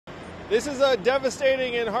This is a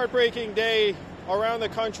devastating and heartbreaking day around the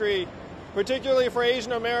country, particularly for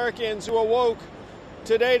Asian Americans who awoke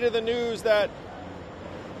today to the news that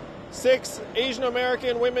 6 Asian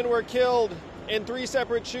American women were killed in 3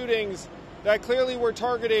 separate shootings that clearly were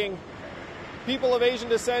targeting people of Asian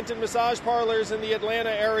descent in massage parlors in the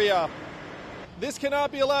Atlanta area. This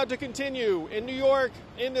cannot be allowed to continue. In New York,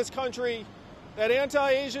 in this country, that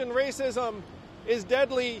anti-Asian racism is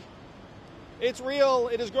deadly. It's real,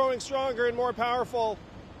 it is growing stronger and more powerful.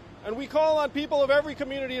 And we call on people of every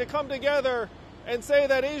community to come together and say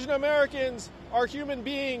that Asian Americans are human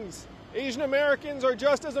beings. Asian Americans are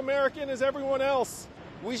just as American as everyone else.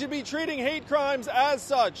 We should be treating hate crimes as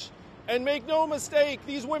such. And make no mistake,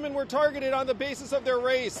 these women were targeted on the basis of their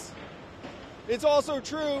race. It's also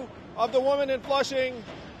true of the woman in Flushing,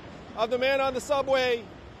 of the man on the subway,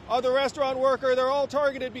 of the restaurant worker. They're all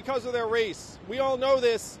targeted because of their race. We all know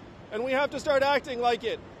this, and we have to start acting like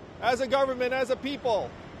it, as a government, as a people.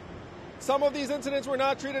 Some of these incidents were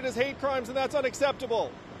not treated as hate crimes, and that's unacceptable.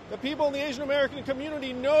 The people in the Asian American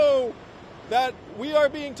community know that we are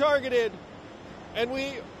being targeted, and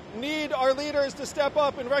we need our leaders to step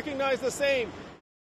up and recognize the same.